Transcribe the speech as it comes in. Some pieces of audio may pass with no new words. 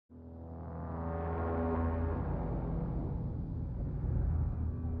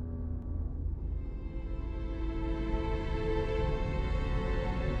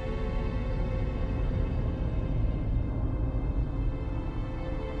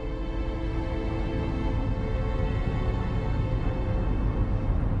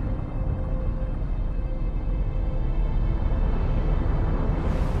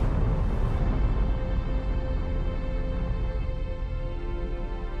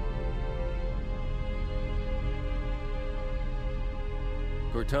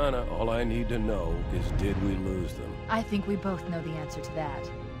Cortana, all I need to know is did we lose them? I think we both know the answer to that.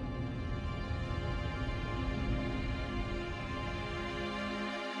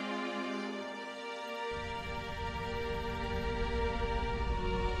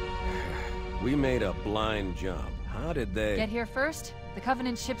 We made a blind jump. How did they... Get here first? The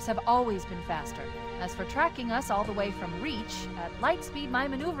Covenant ships have always been faster. As for tracking us all the way from Reach, at light speed my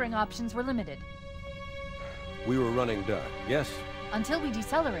maneuvering options were limited. We were running dark, yes? Until we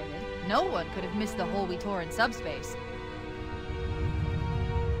decelerated, no one could have missed the hole we tore in subspace.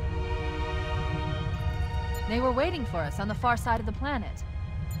 They were waiting for us on the far side of the planet.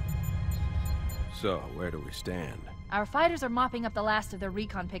 So, where do we stand? Our fighters are mopping up the last of their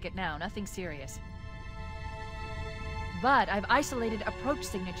recon picket now, nothing serious. But I've isolated approach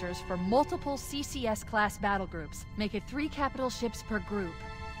signatures for multiple CCS-class battle groups. Make it 3 capital ships per group.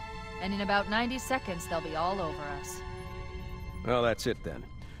 And in about 90 seconds, they'll be all over us. Well, that's it then.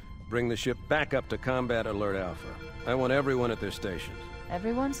 Bring the ship back up to Combat Alert Alpha. I want everyone at their stations.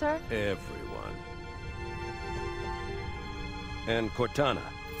 Everyone, sir? Everyone. And Cortana.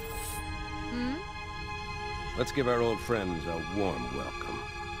 Hmm? Let's give our old friends a warm welcome.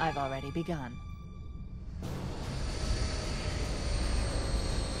 I've already begun.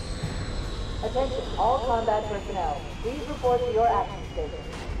 Attention, all combat personnel. Please report to your action station.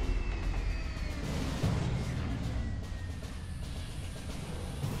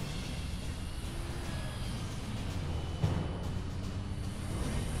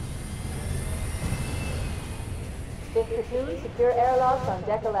 Fifth platoon, secure airlocks on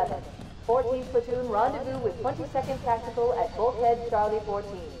deck 11. 14th platoon, rendezvous with 22nd Tactical at Bulkhead Charlie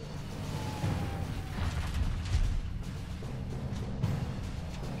 14.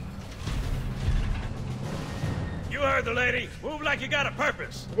 You heard the lady. Move like you got a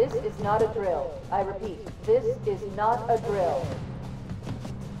purpose. This is not a drill. I repeat, this is not a drill.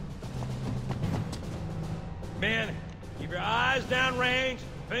 Men, keep your eyes downrange,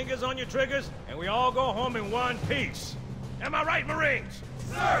 fingers on your triggers, and we all go home in one piece. Am I right, Marines?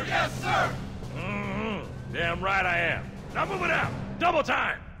 Sir, yes, sir! Mm-hmm. Damn right I am. Now move it out. Double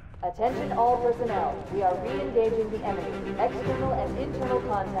time. Attention all personnel. We are re-engaging the enemy. External and internal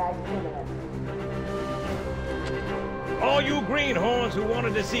contact imminent. All you greenhorns who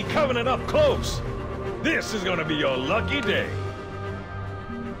wanted to see Covenant up close, this is gonna be your lucky day.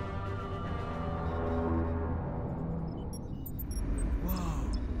 Whoa.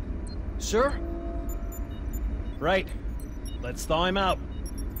 Sir? Right. Let's thaw him out.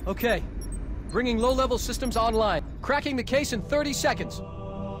 Okay. Bringing low-level systems online. Cracking the case in 30 seconds.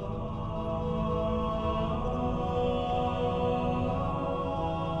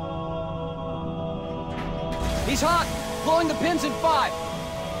 He's hot! Blowing the pins in 5!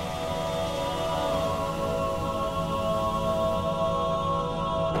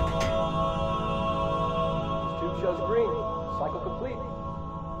 Tube shows green. Cycle complete.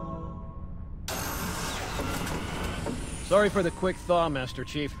 Sorry for the quick thaw, Master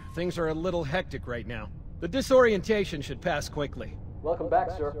Chief. Things are a little hectic right now. The disorientation should pass quickly. Welcome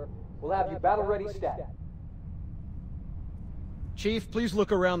back, sir. We'll have you battle-ready stat. Chief, please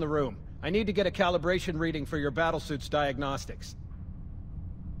look around the room. I need to get a calibration reading for your battlesuit's diagnostics.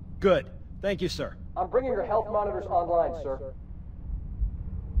 Good. Thank you, sir. I'm bringing your health monitors online, sir.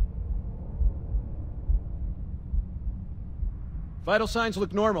 Vital signs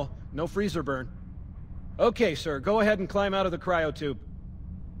look normal. No freezer burn. Okay, sir. Go ahead and climb out of the cryotube.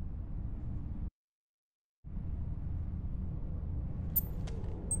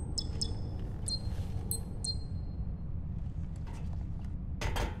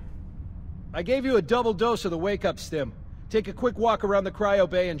 I gave you a double dose of the wake-up stim. Take a quick walk around the cryo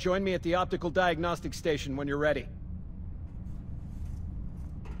bay and join me at the optical diagnostic station when you're ready.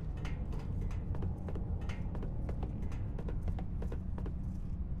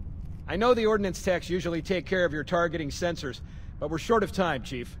 I know the ordnance techs usually take care of your targeting sensors, but we're short of time,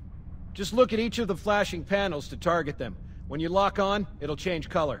 Chief. Just look at each of the flashing panels to target them. When you lock on, it'll change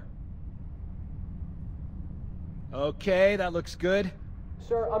color. Okay, that looks good.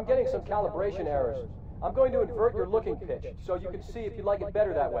 Sir, I'm getting some calibration errors. I'm going to invert your looking pitch, so you can see if you like it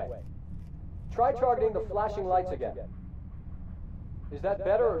better that way. Try targeting the flashing lights again. Is that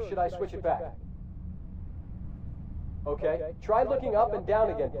better, or should I switch it back? Okay, try looking up and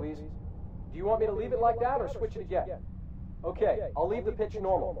down again, please. Do you want me to leave it like that, or switch it again? Okay, I'll leave the pitch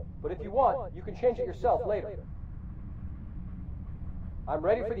normal, but if you want, you can change it yourself later. I'm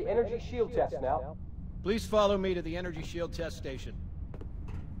ready for the energy shield test now. Please follow me to the energy shield test station.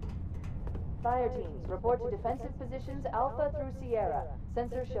 Fire teams, report to defensive positions Alpha through Sierra.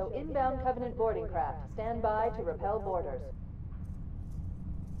 Sensors show inbound Covenant boarding craft. Stand by to repel boarders.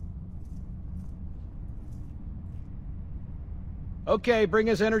 Okay, bring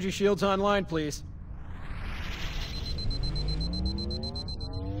his energy shields online, please.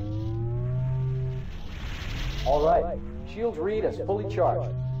 All right. Shields read as fully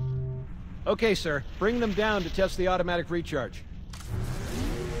charged. Okay, sir. Bring them down to test the automatic recharge.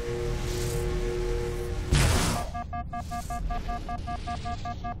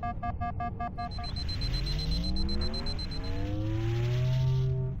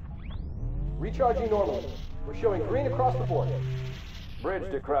 Recharging normally. We're showing green across the board.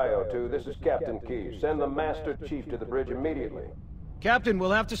 Bridge to Cryo 2, this is Captain Key. Send the Master Chief to the bridge immediately. Captain,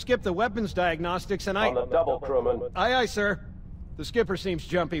 we'll have to skip the weapons diagnostics and On the double, crewman. Aye, aye, sir. The skipper seems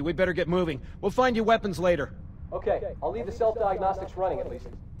jumpy. We'd better get moving. We'll find you weapons later. Okay, I'll leave the self-diagnostics running at least.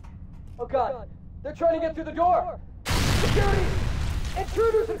 Oh god, they're trying to get through the door! Security!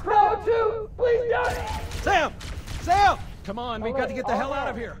 Intruders in Cryo 2! Please don't! Sam! Sam! Come on, we've got to Alert, get the all hell out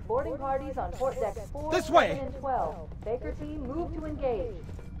of hands. here. Boarding parties on port decks 4, This way. 7, and 12. Baker team, move to engage.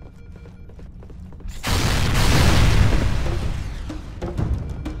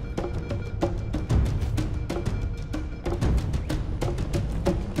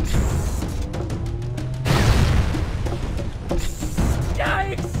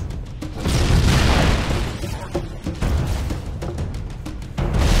 Yikes!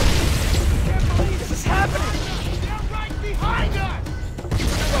 Can't believe this is happening! They're right behind us!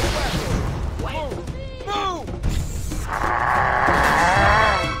 Move!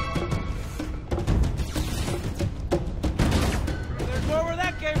 There's more where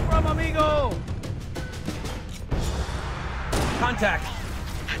that came from, amigo! Contact!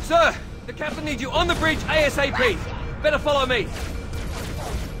 Sir! The captain needs you on the bridge ASAP! Better follow me!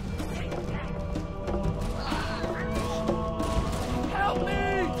 Help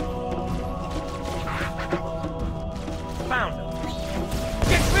me! Found him!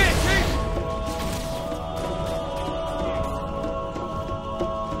 Get clear, Chief!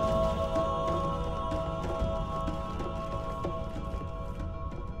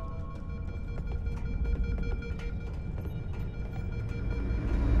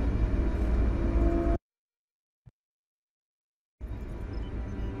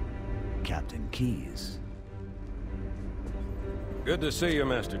 Captain Keyes. Good to see you,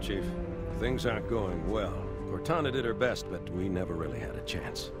 Master Chief. Things aren't going well. Cortana did her best, but we never really had a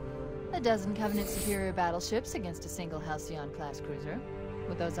chance. A dozen Covenant superior battleships against a single Halcyon-class cruiser.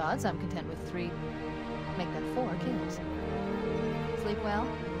 With those odds, I'm content with 3, make that 4 kills. Sleep well?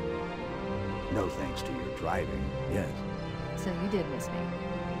 No thanks to your driving, yes. So you did miss me.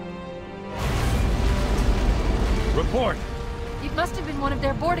 Report! It must have been one of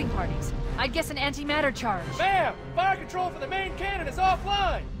their boarding parties. I'd guess an antimatter charge. Ma'am! Fire control for the main cannon is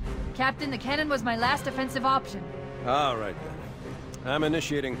offline! Captain, the cannon was my last offensive option. All right, then. I'm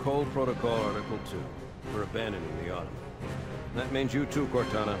initiating Cold Protocol Article 2. We're abandoning the Autumn. That means you too,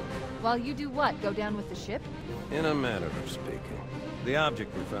 Cortana. While you do what? Go down with the ship? In a manner of speaking. The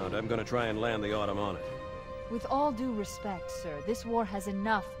object we found, I'm gonna try and land the Autumn on it. With all due respect, sir, this war has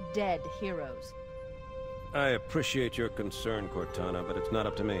enough dead heroes. I appreciate your concern, Cortana, but it's not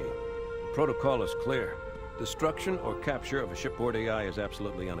up to me. The protocol is clear. Destruction or capture of a shipboard AI is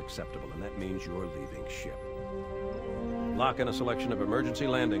absolutely unacceptable, and that means you're leaving ship. Lock in a selection of emergency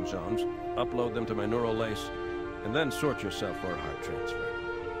landing zones, upload them to my neural lace, and then sort yourself for a heart transfer.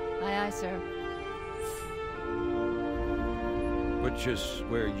 Aye, aye, sir. Which is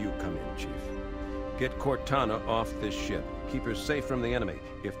where you come in, Chief. Get Cortana off this ship. Keep her safe from the enemy.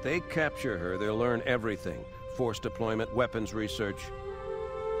 If they capture her, they'll learn everything. Force deployment, weapons research,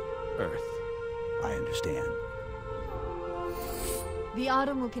 Earth. I understand. The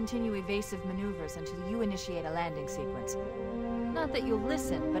Autumn will continue evasive maneuvers until you initiate a landing sequence. Not that you'll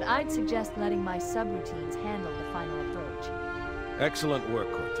listen, but I'd suggest letting my subroutines handle the final approach. Excellent work,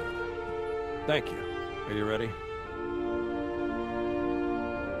 Cortana. Thank you. Are you ready?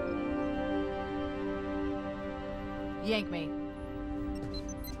 Yank me.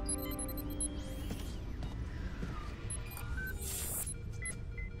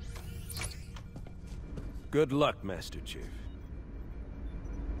 Good luck, Master Chief.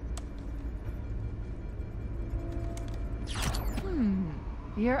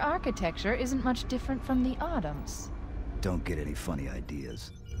 Your architecture isn't much different from the Autumn's. Don't get any funny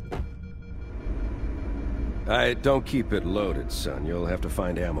ideas. Don't keep it loaded, son. You'll have to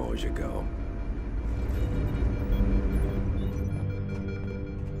find ammo as you go.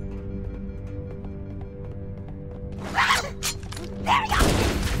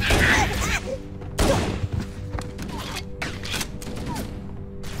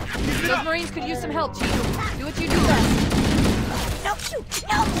 Those Marines could use some help, Chief. Do what you do best. No, shoot!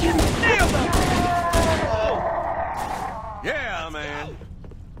 No, shoot! Nailed them! Yeah, man.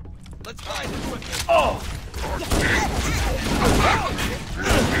 Let's find it. Oh!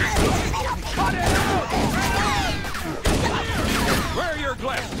 Where are your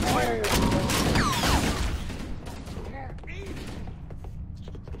glasses?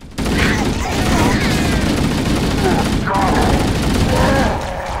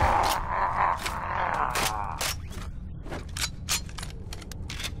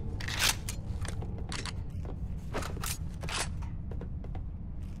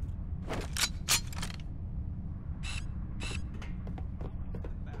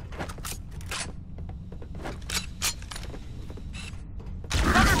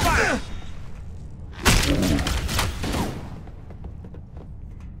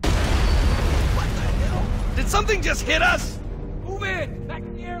 Did something just hit us? Move in! Back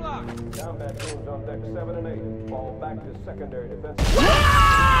in the airlock! Combat teams on deck 7 and 8. Fall back to secondary defense.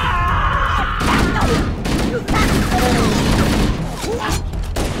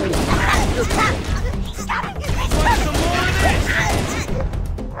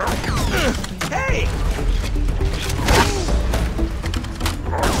 Hey!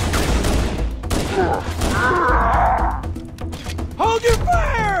 Hold your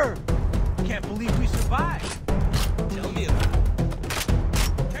fire! Can't believe we survived. Tell me about it.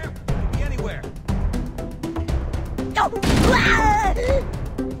 Careful, could be anywhere.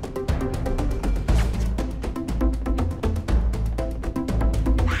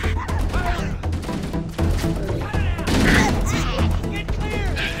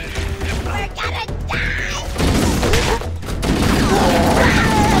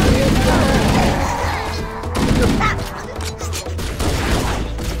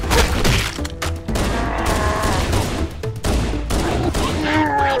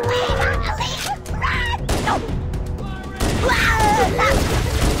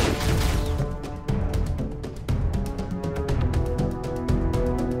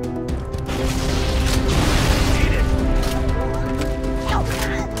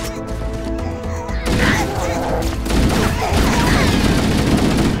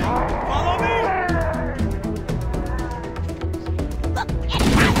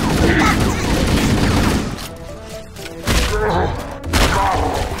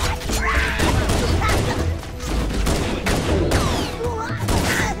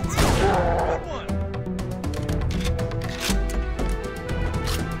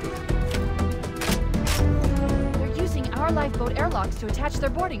 lifeboat airlocks to attach their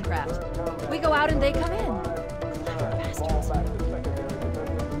boarding craft. We go out and they come in. Bastards.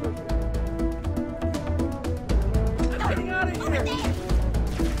 Getting out of here!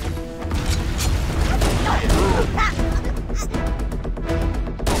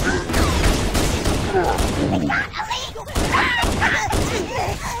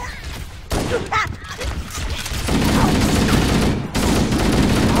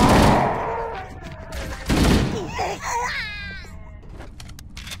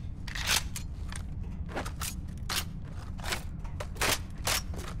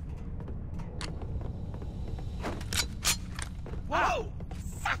 Whoa!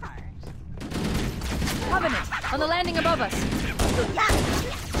 Covenant, on the landing above us.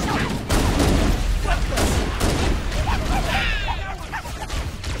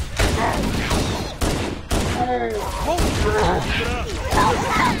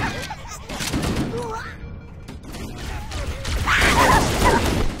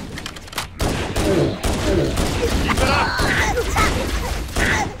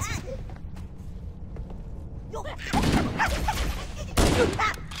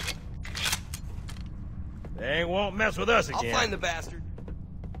 They won't mess with us again. I'll find the bastard.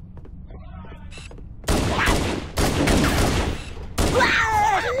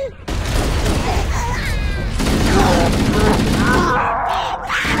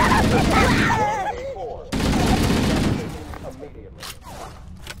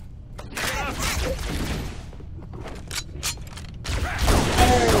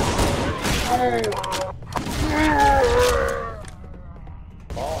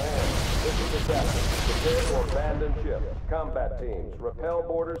 All hands, this is the captain. Prepare to abandon ship. Combat teams, repel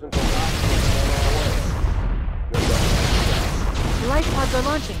boarders until The life pods are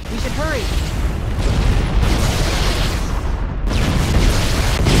launching. We should hurry.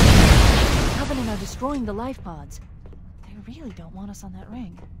 Covenant are destroying the life pods. They really don't want us on that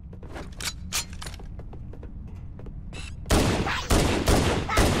ring.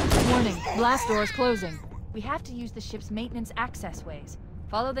 Warning, blast doors closing. We have to use the ship's maintenance access ways.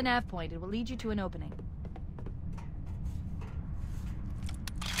 Follow the nav point. It will lead you to an opening.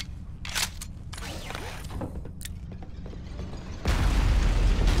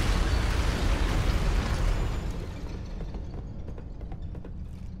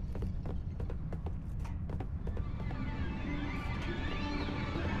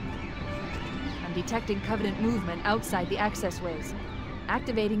 I'm detecting Covenant movement outside the access ways.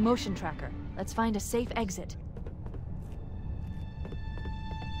 Activating motion tracker. Let's find a safe exit.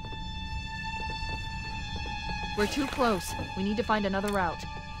 We're too close. We need to find another route.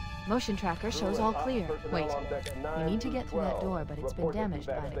 Motion tracker shows all clear. Wait, we need to get through that door, but it's been damaged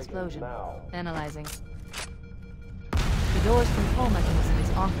by an explosion. Analyzing. The door's control mechanism is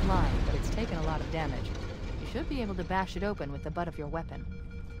offline, but it's taken a lot of damage. You should be able to bash it open with the butt of your weapon.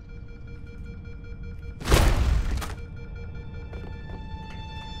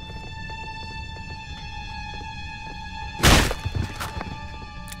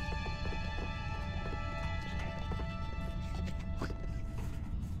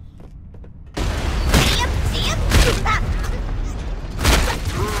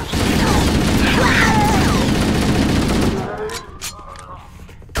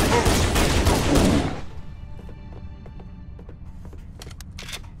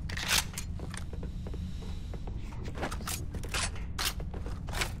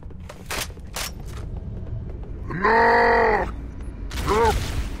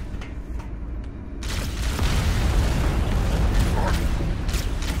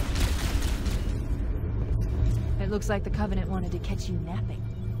 Looks like the Covenant wanted to catch you napping.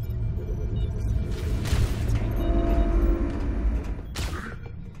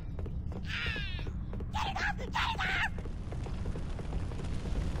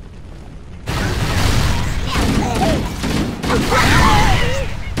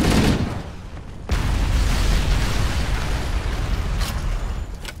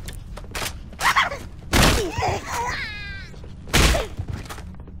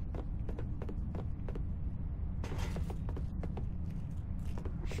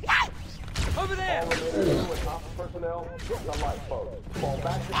 Over there! Personnel, get the lifeboat. Fall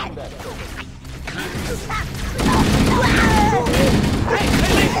back to the deck.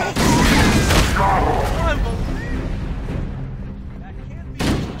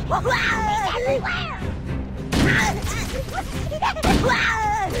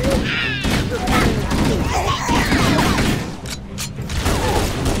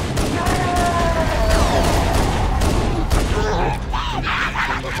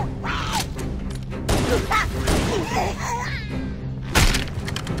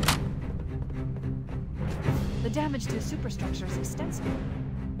 The damage to the superstructure is extensive.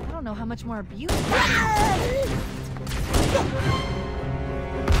 I don't know how much more abuse. Hey,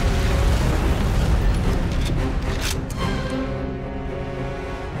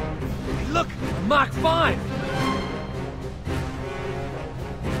 look! A Mach 5!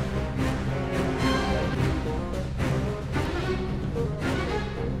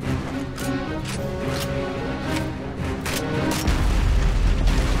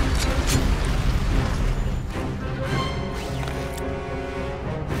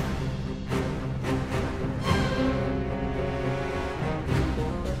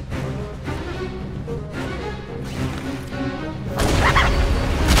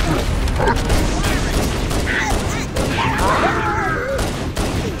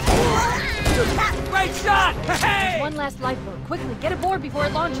 Great shot! Hey! One last lifeboat. Quickly, get aboard before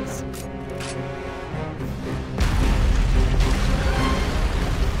it launches.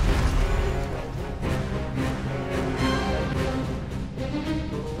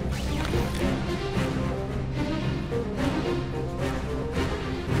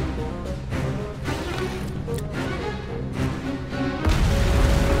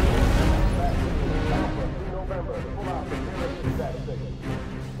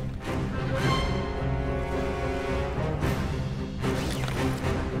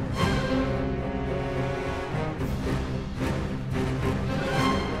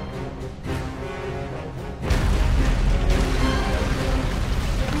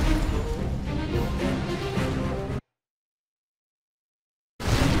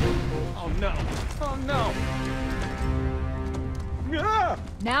 Oh no! Ah!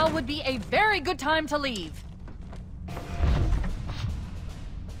 Now would be a very good time to leave.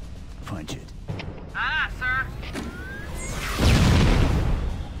 Punch it. Sir.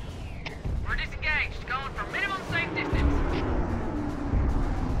 We're disengaged, going for minimum safe distance.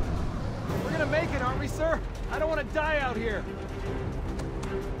 We're gonna make it, aren't we, sir? I don't want to die out here.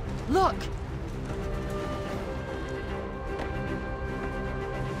 Look!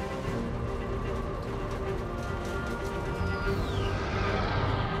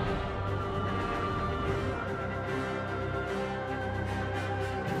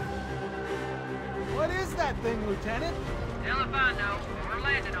 What is that thing, Lieutenant? Hell if I know. We're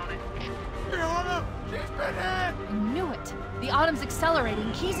landing on it. She's been hit! I knew it. The Autumn's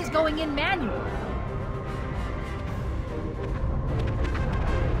accelerating. Keyes is going in manual.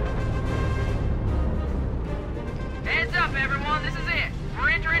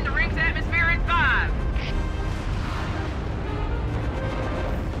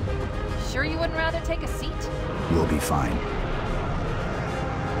 take a seat? You'll be fine.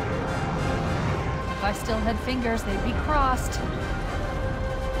 If I still had fingers, they'd be crossed.